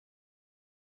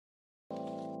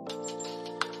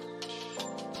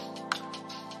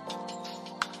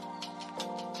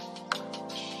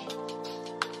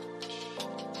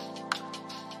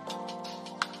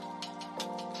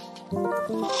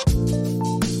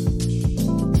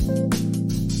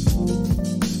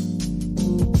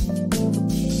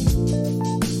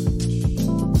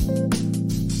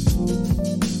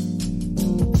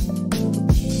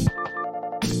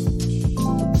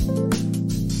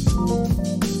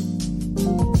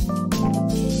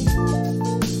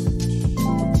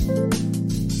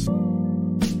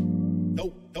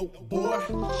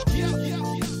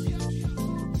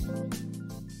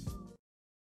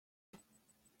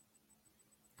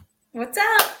What's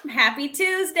up? Happy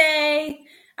Tuesday.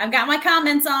 I've got my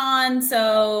comments on,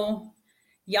 so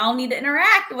y'all need to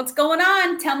interact. What's going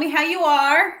on? Tell me how you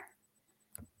are.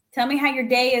 Tell me how your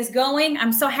day is going.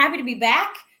 I'm so happy to be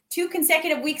back. 2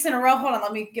 consecutive weeks in a row. Hold on,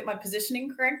 let me get my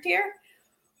positioning correct here.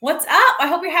 What's up? I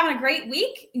hope you're having a great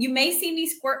week. You may see me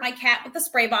squirt my cat with a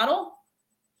spray bottle.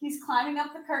 He's climbing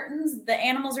up the curtains. The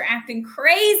animals are acting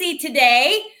crazy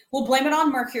today. We'll blame it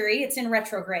on Mercury. It's in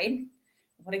retrograde.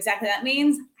 What exactly that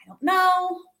means, I don't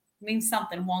know. It means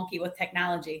something wonky with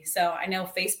technology. So I know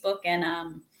Facebook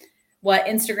and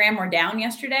Instagram were down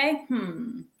yesterday.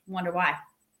 Wonder why.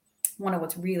 Wonder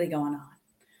what's really going on.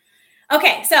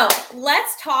 Okay, so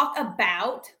let's talk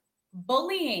about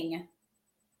bullying.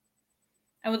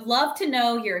 I would love to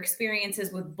know your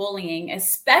experiences with bullying,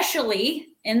 especially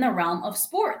in the realm of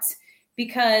sports,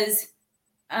 because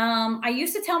I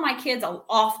used to tell my kids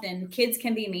often, kids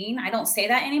can be mean. I don't say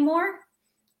that anymore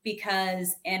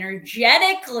because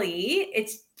energetically,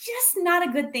 it's just not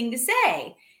a good thing to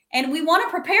say. And we want to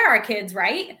prepare our kids,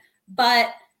 right? But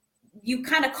you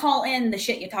kind of call in the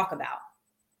shit you talk about.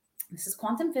 This is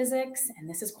quantum physics and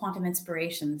this is quantum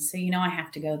inspiration. So, you know, I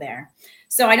have to go there.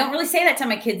 So I don't really say that to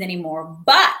my kids anymore,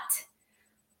 but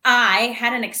I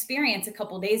had an experience a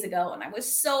couple of days ago and I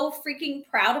was so freaking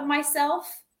proud of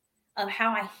myself of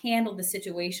how I handled the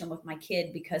situation with my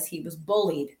kid because he was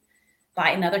bullied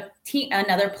by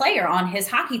another player on his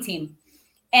hockey team.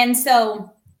 And so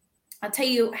I'll tell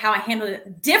you how I handled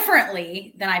it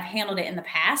differently than I've handled it in the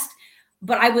past.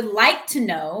 But I would like to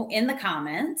know in the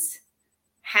comments,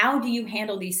 how do you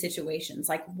handle these situations?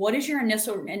 Like, what is your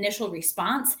initial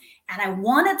response? And I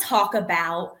want to talk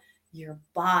about your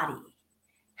body.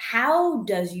 How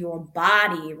does your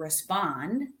body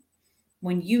respond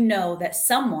when you know that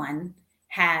someone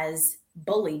has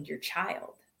bullied your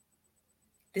child?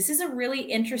 This is a really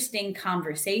interesting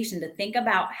conversation to think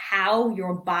about how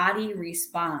your body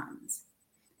responds.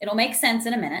 It'll make sense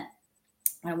in a minute.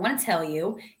 I want to tell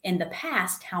you in the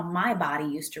past how my body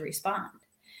used to respond.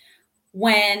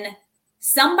 When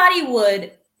somebody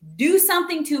would do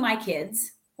something to my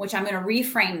kids, which I'm going to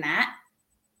reframe that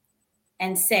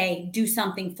and say, do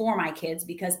something for my kids,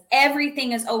 because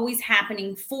everything is always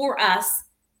happening for us,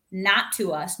 not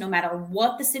to us, no matter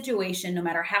what the situation, no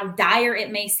matter how dire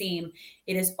it may seem,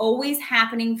 it is always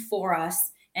happening for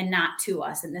us and not to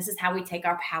us. And this is how we take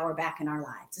our power back in our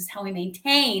lives. This is how we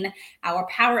maintain our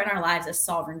power in our lives as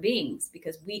sovereign beings,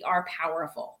 because we are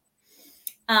powerful.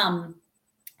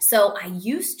 So I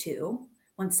used to,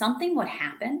 when something would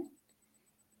happen,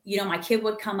 you know, my kid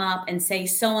would come up and say,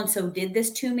 so-and-so did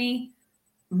this to me.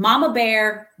 Mama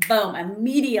bear, boom,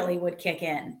 immediately would kick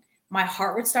in. My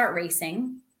heart would start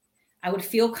racing. I would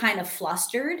feel kind of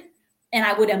flustered and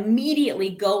I would immediately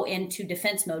go into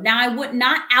defense mode. Now, I would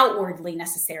not outwardly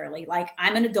necessarily, like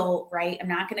I'm an adult, right? I'm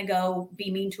not going to go be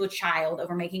mean to a child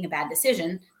over making a bad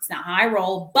decision. It's not how I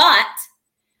roll, but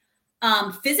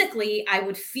physically I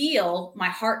would feel my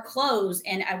heart close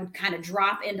and I would kind of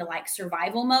drop into like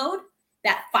survival mode,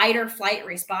 that fight or flight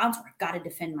response where I've got to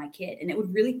defend my kid. And it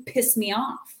would really piss me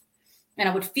off. And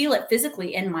I would feel it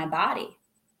physically in my body.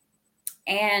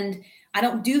 And I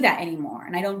don't do that anymore.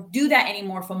 And I don't do that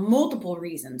anymore for multiple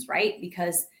reasons, right?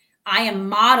 Because I am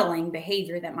modeling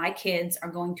behavior that my kids are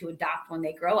going to adopt when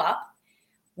they grow up.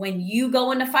 When you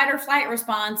go into fight or flight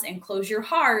response and close your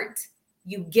heart,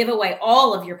 you give away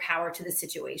all of your power to the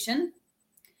situation.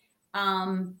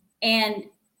 And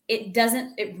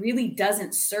it really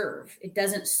doesn't serve. It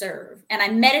doesn't serve. And I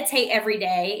meditate every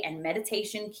day, and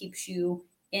meditation keeps you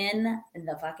in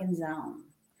the fucking zone.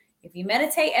 If you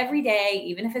meditate every day,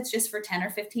 even if it's just for 10 or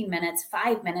 15 minutes,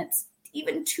 5 minutes,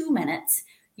 even 2 minutes,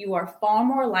 you are far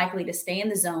more likely to stay in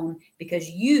the zone because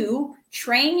you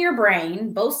train your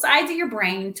brain, both sides of your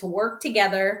brain, to work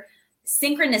together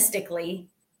synchronistically.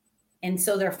 And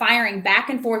so they're firing back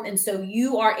and forth. And so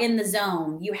you are in the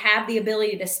zone. You have the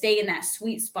ability to stay in that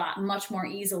sweet spot much more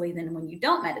easily than when you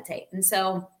don't meditate. And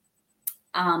so,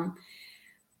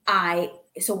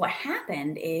 so what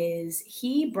happened is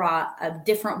he brought a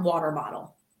different water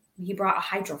bottle. He brought a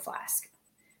hydro flask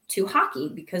to hockey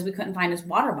because we couldn't find his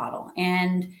water bottle.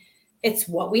 And it's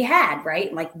what we had,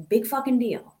 right? Like, big fucking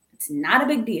deal. It's not a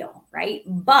big deal, right?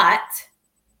 But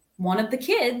one of the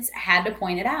kids had to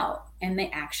point it out, and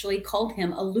they actually called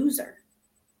him a loser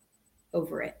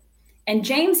over it. And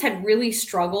James had really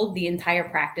struggled the entire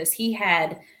practice. He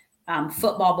had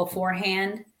football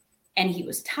beforehand, and he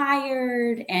was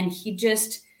tired, and he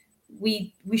just,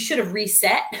 we should have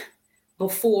reset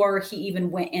before he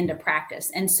even went into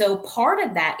practice. And so part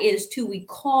of that is too, we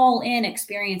call in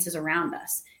experiences around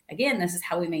us. Again, this is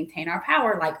how we maintain our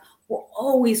power. Like, we're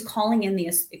always calling in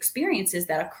these experiences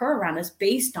that occur around us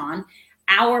based on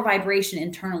our vibration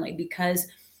internally, because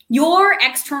your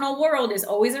external world is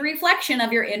always a reflection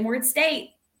of your inward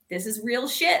state. This is real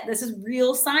shit. This is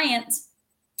real science.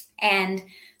 And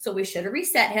so we should have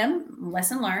reset him.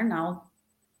 Lesson learned. I'll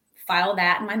file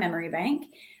that in my memory bank.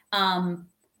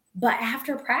 But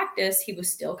after practice, he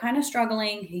was still kind of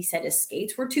struggling. He said his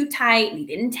skates were too tight and he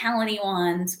didn't tell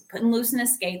anyone, so couldn't loosen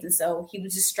his skates. And so he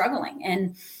was just struggling.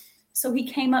 And so he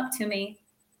came up to me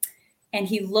and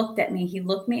he looked at me. He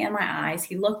looked me in my eyes.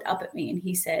 He looked up at me and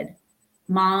he said,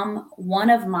 "Mom, one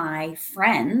of my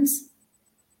friends,"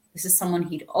 this is someone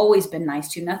he'd always been nice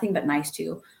to, nothing but nice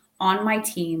to, "on my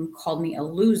team called me a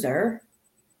loser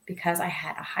because I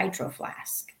had a hydro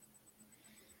flask."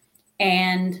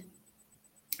 And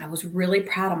I was really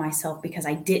proud of myself because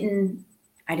I didn't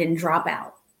drop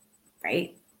out,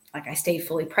 right? Like, I stayed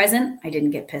fully present. I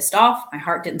didn't get pissed off. My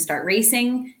heart didn't start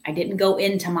racing. I didn't go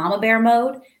into mama bear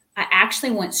mode. I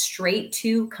actually went straight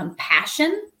to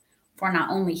compassion for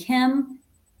not only him,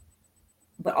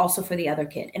 but also for the other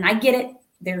kid. And I get it.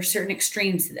 There are certain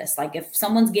extremes to this. Like, if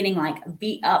someone's getting like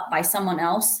beat up by someone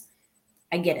else,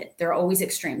 I get it. There are always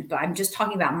extremes, but I'm just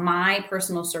talking about my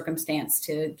personal circumstance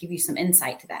to give you some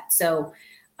insight to that. So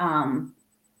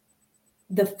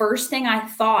the first thing I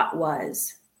thought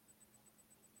was,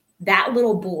 that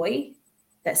little boy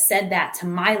that said that to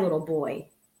my little boy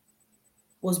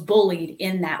was bullied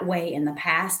in that way in the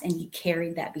past, and he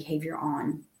carried that behavior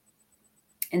on.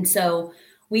 And so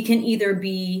we can either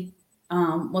be,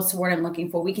 what's the word I'm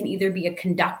looking for? We can either be a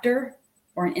conductor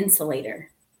or an insulator,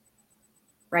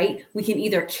 right? We can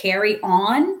either carry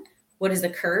on what has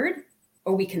occurred,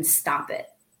 or we can stop it.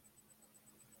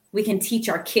 We can teach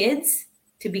our kids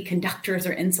to be conductors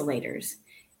or insulators.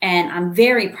 And I'm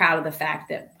very proud of the fact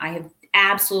that I have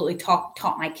absolutely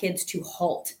taught my kids to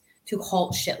halt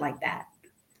shit like that,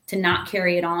 to not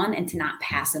carry it on and to not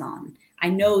pass it on. I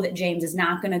know that James is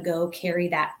not going to go carry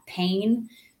that pain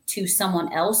to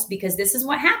someone else, because this is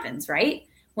what happens, right?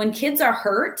 When kids are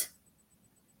hurt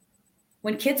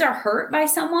by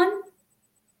someone,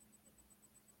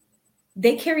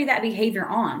 they carry that behavior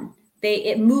on.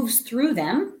 It moves through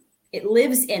them. It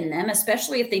lives in them,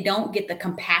 especially if they don't get the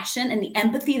compassion and the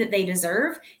empathy that they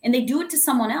deserve, and they do it to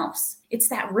someone else. It's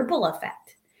that ripple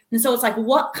effect. And so it's like,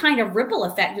 what kind of ripple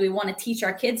effect do we want to teach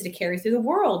our kids to carry through the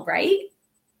world, right?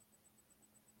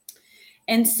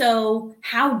 And so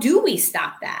how do we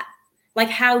stop that? Like,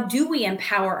 how do we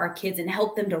empower our kids and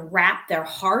help them to wrap their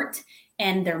heart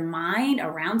and their mind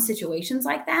around situations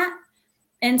like that?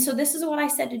 And so this is what I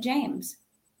said to James.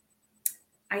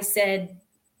 I said,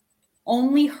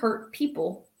 only hurt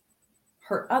people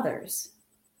hurt others.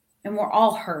 And we're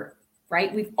all hurt,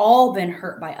 right? We've all been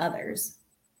hurt by others.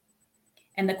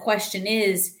 And the question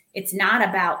is, it's not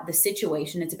about the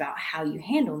situation. It's about how you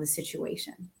handle the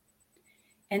situation.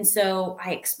 And so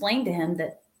I explained to him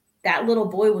that that little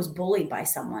boy was bullied by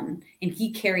someone and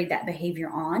he carried that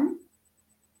behavior on.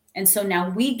 And so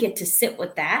now we get to sit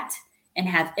with that and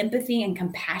have empathy and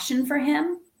compassion for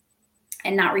him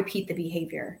and not repeat the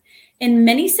behavior. In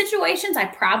many situations, I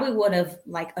probably would have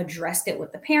like addressed it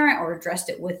with the parent or addressed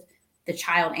it with the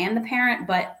child and the parent.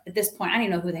 But at this point, I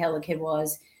didn't know who the hell the kid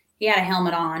was. He had a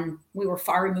helmet on. We were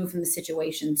far removed from the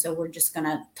situation. So we're just going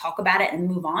to talk about it and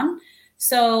move on.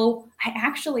 So I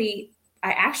actually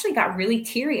got really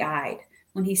teary-eyed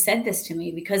when he said this to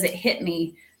me, because it hit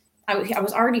me. I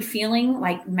was already feeling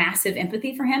like massive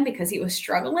empathy for him because he was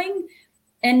struggling.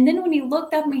 And then when he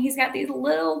looked up at me, he's got these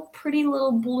pretty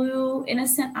little blue,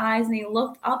 innocent eyes. And he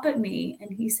looked up at me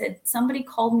and he said, somebody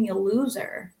called me a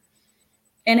loser.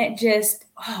 And it just,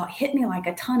 it hit me like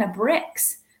a ton of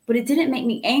bricks. But it didn't make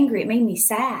me angry. It made me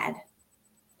sad.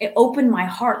 It opened my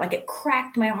heart, like it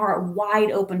cracked my heart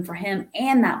wide open for him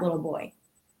and that little boy.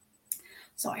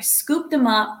 So I scooped him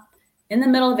up in the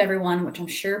middle of everyone, which I'm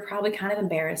sure probably kind of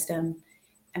embarrassed him.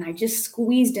 And I just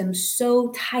squeezed him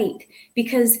so tight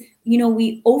because,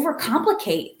 we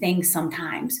overcomplicate things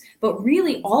sometimes, but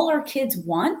really all our kids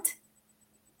want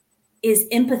is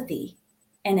empathy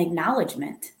and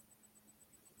acknowledgement.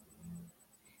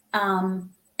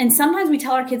 And sometimes we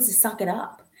tell our kids to suck it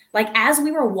up. Like as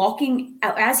we were walking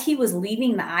out, as he was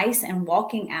leaving the ice and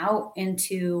walking out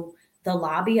into the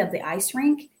lobby of the ice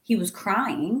rink, he was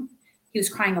crying. He was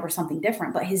crying over something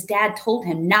different, but his dad told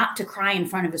him not to cry in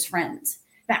front of his friends.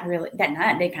 That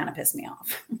night, they kind of pissed me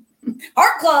off.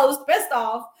 Heart closed, pissed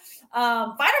off,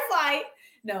 fight or flight.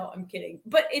 No, I'm kidding.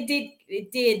 But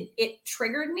it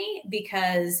triggered me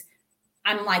because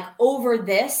I'm like over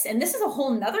this. And this is a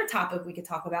whole nother topic we could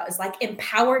talk about, is like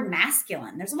empowered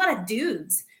masculine. There's a lot of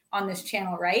dudes on this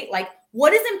channel, right? Like,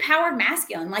 what is empowered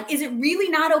masculine? Like, is it really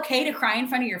not okay to cry in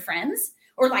front of your friends?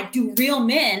 Or like, do real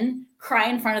men cry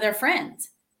in front of their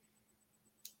friends?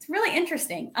 It's really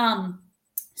interesting.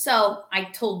 So I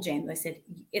told James, I said,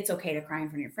 it's okay to cry in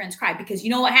front of your friends. Cry, because you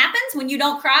know what happens when you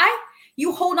don't cry?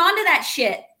 You hold on to that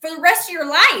shit for the rest of your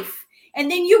life.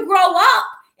 And then you grow up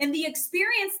and the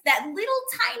experience, that little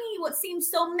tiny, what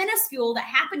seems so minuscule that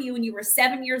happened to you when you were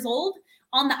 7 years old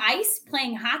on the ice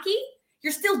playing hockey,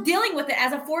 you're still dealing with it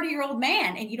as a 40-year-old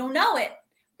man and you don't know it,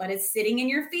 but it's sitting in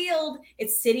your field.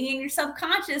 It's sitting in your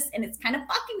subconscious and it's kind of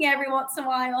fucking you every once in a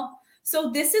while.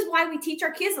 So this is why we teach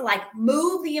our kids to like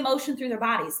move the emotion through their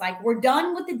bodies. Like, we're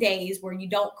done with the days where you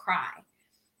don't cry.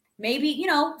 Maybe, you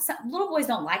know, some little boys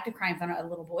don't like to cry in front of other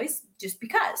little boys just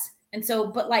because. And so,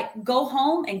 but like, go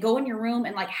home and go in your room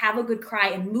and like have a good cry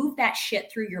and move that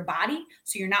shit through your body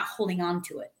so you're not holding on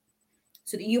to it,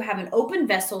 so that you have an open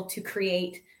vessel to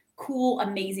create cool,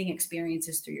 amazing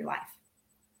experiences through your life.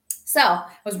 So I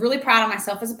was really proud of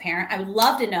myself as a parent. I would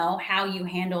love to know how you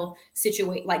handle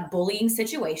like bullying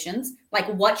situations. Like,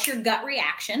 what's your gut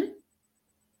reaction?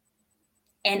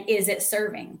 And is it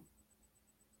serving?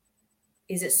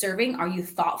 Is it serving? Are you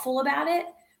thoughtful about it?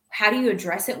 How do you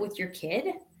address it with your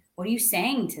kid? What are you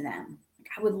saying to them?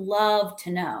 I would love to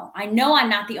know. I know I'm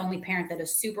not the only parent that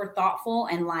is super thoughtful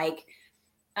and like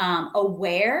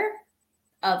aware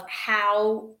of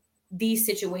how these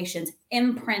situations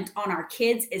imprint on our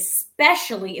kids,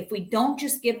 especially if we don't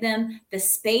just give them the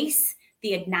space,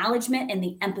 the acknowledgement, and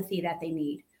the empathy that they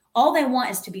need. All they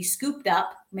want is to be scooped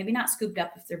up, maybe not scooped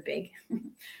up if they're big,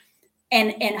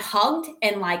 and hugged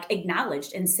and like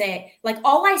acknowledged, and say, like,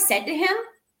 all I said to him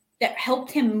that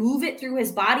helped him move it through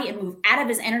his body and move out of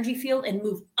his energy field and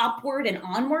move upward and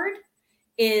onward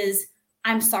is,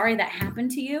 I'm sorry that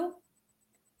happened to you.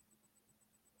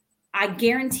 I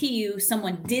guarantee you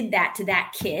someone did that to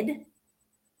that kid.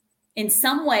 In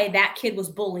some way, that kid was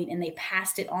bullied and they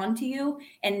passed it on to you.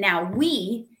 And now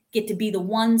we get to be the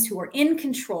ones who are in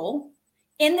control,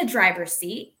 in the driver's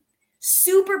seat,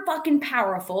 super fucking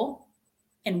powerful.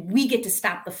 And we get to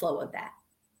stop the flow of that.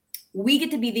 We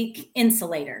get to be the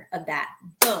insulator of that.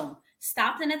 Boom.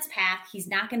 Stopped in its path. He's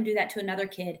not going to do that to another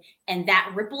kid. And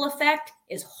that ripple effect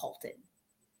is halted.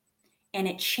 And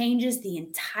it changes the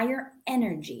entire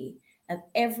energy of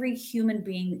every human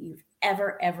being that you've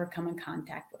ever come in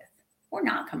contact with or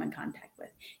not come in contact with.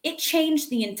 It changed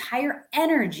the entire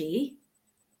energy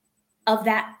of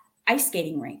that ice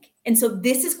skating rink. And so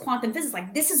this is quantum physics.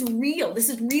 Like, this is real. This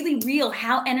is really real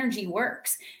how energy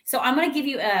works. So I'm going to give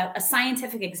you a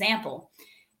scientific example.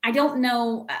 I don't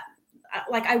know,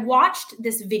 like I watched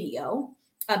this video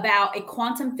about a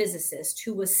quantum physicist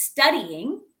who was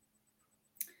studying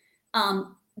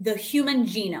the human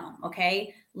genome.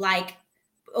 Okay.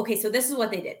 So this is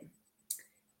what they did.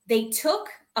 They took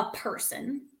a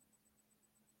person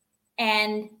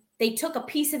and they took a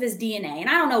piece of his DNA, and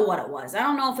I don't know what it was. I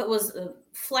don't know if it was a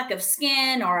fleck of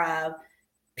skin or a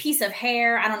piece of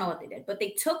hair. I don't know what they did, but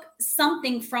they took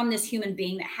something from this human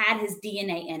being that had his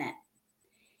DNA in it,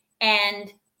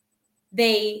 and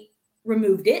they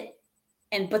removed it,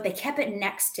 but they kept it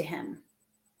next to him.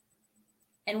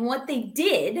 And what they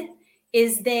did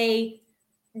is they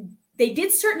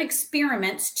did certain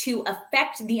experiments to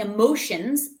affect the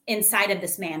emotions inside of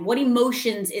this man. What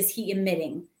emotions is he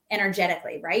emitting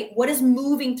energetically, right? What is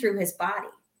moving through his body?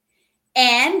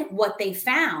 And what they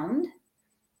found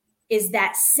is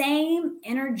that same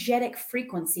energetic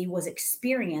frequency was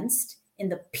experienced in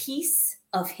the piece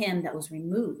of him that was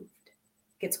removed.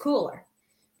 Gets cooler.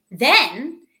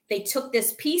 Then they took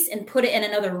this piece and put it in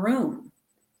another room.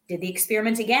 Did the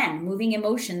experiment again, moving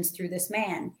emotions through this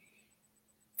man.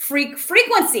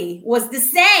 Frequency was the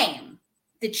same.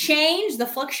 The change, the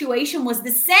fluctuation was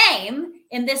the same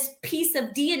in this piece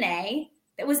of DNA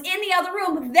that was in the other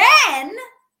room. Then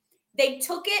they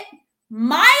took it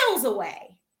miles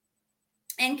away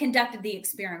and conducted the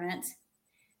experiment.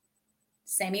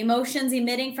 Same emotions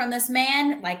emitting from this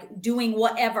man, like doing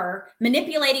whatever,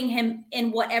 manipulating him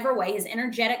in whatever way, his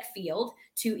energetic field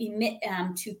to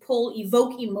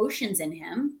evoke emotions in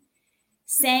him.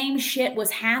 Same shit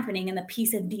was happening in the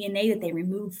piece of DNA that they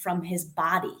removed from his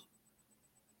body.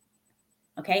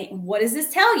 Okay. And what does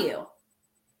this tell you?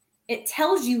 It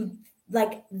tells you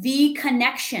like the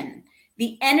connection,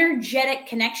 the energetic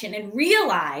connection, and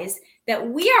realize that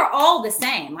we are all the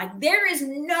same. Like there is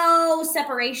no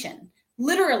separation.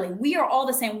 Literally, we are all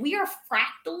the same. We are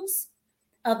fractals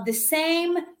of the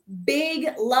same big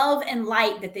love and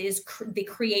light that is the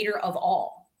creator of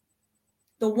all.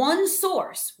 The one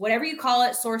source, whatever you call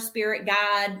it, source, spirit,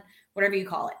 God, whatever you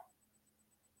call it.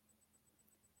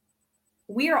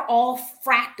 We are all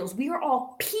fractals. We are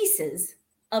all pieces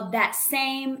of that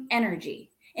same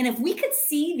energy. And if we could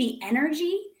see the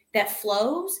energy that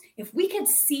flows, if we could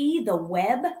see the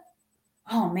web,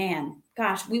 oh man,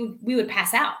 gosh, we would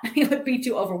pass out. It would be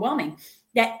too overwhelming.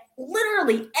 That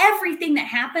literally everything that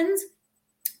happens,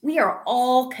 we are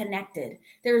all connected.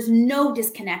 There's no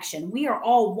disconnection. We are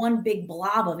all one big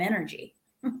blob of energy.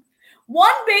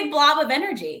 One big blob of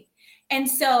energy. And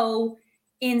so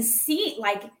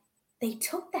they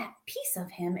took that piece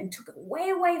of him and took it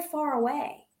way, way far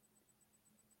away.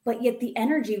 But yet the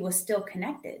energy was still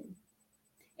connected.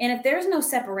 And if there's no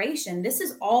separation, this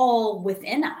is all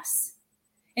within us.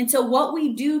 And so what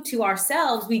we do to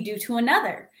ourselves, we do to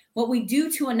another. What we do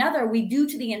to another, we do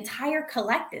to the entire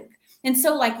collective. And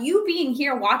so like you being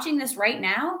here watching this right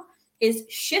now is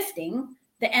shifting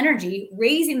the energy,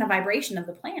 raising the vibration of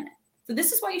the planet. So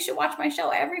this is why you should watch my show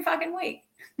every fucking week.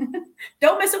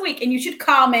 Don't miss a week. And you should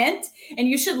comment and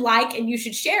you should like and you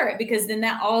should share it, because then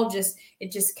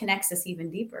it just connects us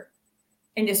even deeper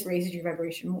and just raises your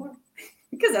vibration more,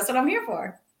 because that's what I'm here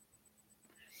for.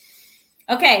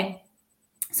 Okay.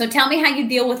 So tell me how you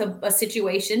deal with a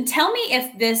situation. Tell me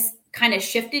if this kind of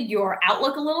shifted your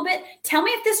outlook a little bit. Tell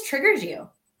me if this triggers you.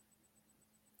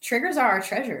 Triggers are our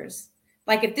treasures.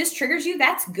 Like if this triggers you,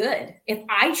 that's good. If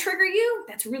I trigger you,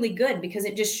 that's really good, because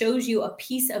it just shows you a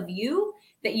piece of you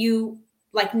that you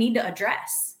like need to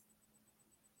address,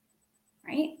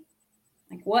 right?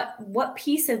 Like what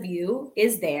piece of you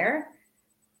is there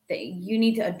that you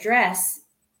need to address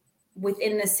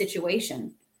within this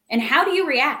situation? And how do you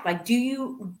react? Like,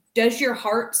 does your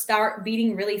heart start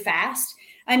beating really fast?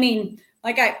 I mean,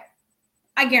 like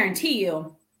I guarantee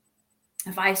you,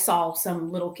 if I saw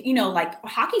some little, like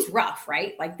hockey's rough,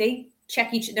 right? Like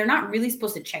they're not really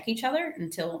supposed to check each other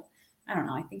until, I don't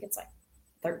know, I think it's like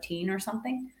 13 or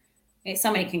something.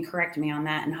 Somebody can correct me on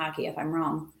that in hockey if I'm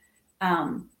wrong.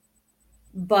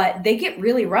 But they get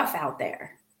really rough out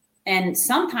there. And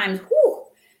sometimes,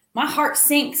 my heart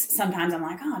sinks. Sometimes I'm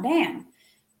like, oh, damn.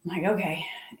 I'm like, okay,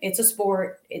 it's a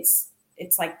sport. It's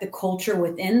like the culture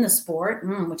within the sport,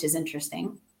 which is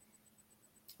interesting.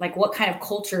 Like what kind of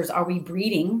cultures are we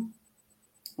breeding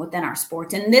within our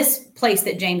sports? And this place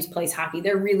that James plays hockey,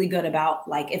 they're really good about,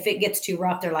 like, if it gets too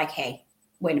rough, they're like, hey,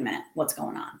 wait a minute, what's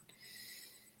going on?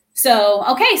 So,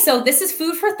 okay, so this is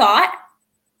food for thought.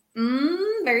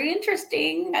 Very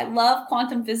interesting. I love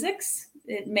quantum physics.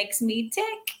 It makes me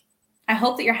tick. I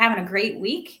hope that you're having a great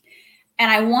week. And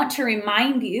I want to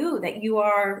remind you that you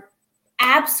are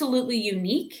absolutely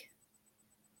unique.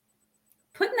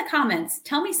 Put in the comments,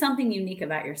 tell me something unique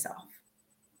about yourself.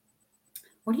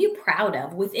 What are you proud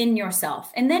of within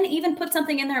yourself? And then even put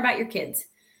something in there about your kids.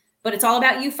 But it's all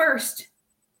about you first.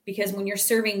 Because when you're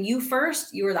serving you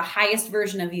first, you are the highest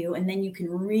version of you, and then you can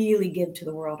really give to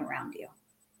the world around you.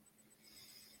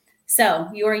 So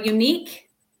you are unique.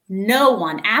 No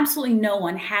one, absolutely no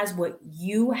one has what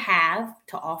you have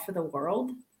to offer the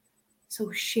world.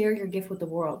 So share your gift with the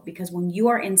world, because when you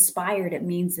are inspired, it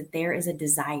means that there is a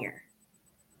desire.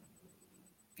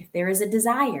 If there is a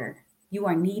desire, you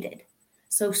are needed.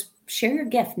 So share your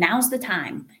gift. Now's the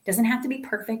time. It doesn't have to be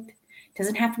perfect.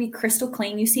 Doesn't have to be crystal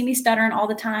clean. You see me stuttering all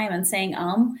the time and saying,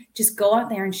 just go out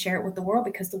there and share it with the world,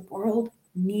 because the world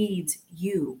needs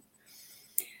you.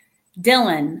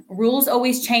 Dylan, rules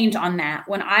always change on that.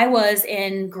 When I was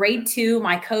in grade 2,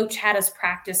 my coach had us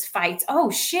practice fights.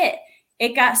 Oh shit.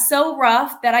 It got so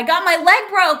rough that I got my leg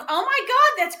broke. Oh my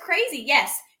God, that's crazy.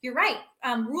 Yes, you're right.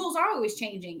 Rules are always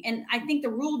changing. And I think the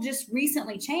rule just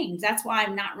recently changed. That's why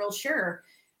I'm not real sure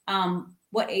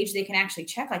what age they can actually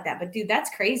check like that. But dude,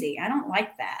 that's crazy. I don't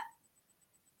like that.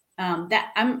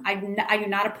 I do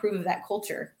not approve of that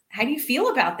culture. How do you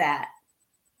feel about that?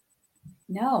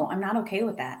 No, I'm not okay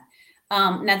with that.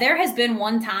 Now there has been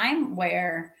one time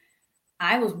where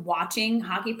I was watching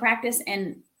hockey practice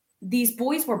and these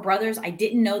boys were brothers. I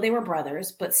didn't know they were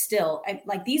brothers, but still,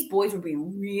 like these boys were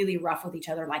being really rough with each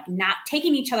other, like not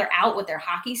taking each other out with their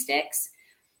hockey sticks.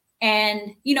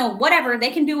 And, whatever, they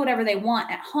can do whatever they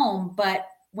want at home. But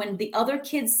when the other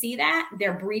kids see that,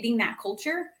 they're breeding that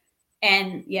culture.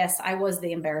 And yes, I was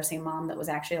the embarrassing mom that was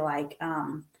actually like,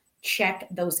 check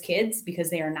those kids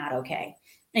because they are not okay.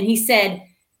 And he said,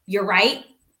 you're right.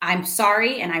 I'm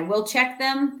sorry. And I will check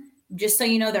them just so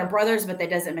you know they're brothers, but that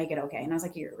doesn't make it okay. And I was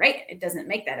like, you're right. It doesn't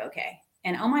make that okay.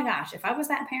 And oh my gosh, if I was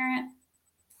that parent,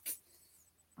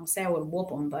 I'll say I would whoop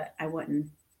them, but I wouldn't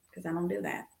because I don't do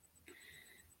that.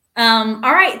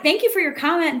 All right. Thank you for your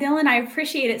comment, Dylan. I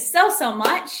appreciate it so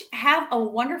much. Have a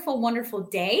wonderful, wonderful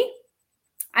day.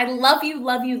 I love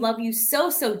you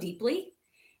so deeply.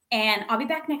 And I'll be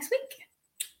back next week.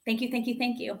 Thank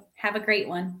you. Have a great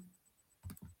one.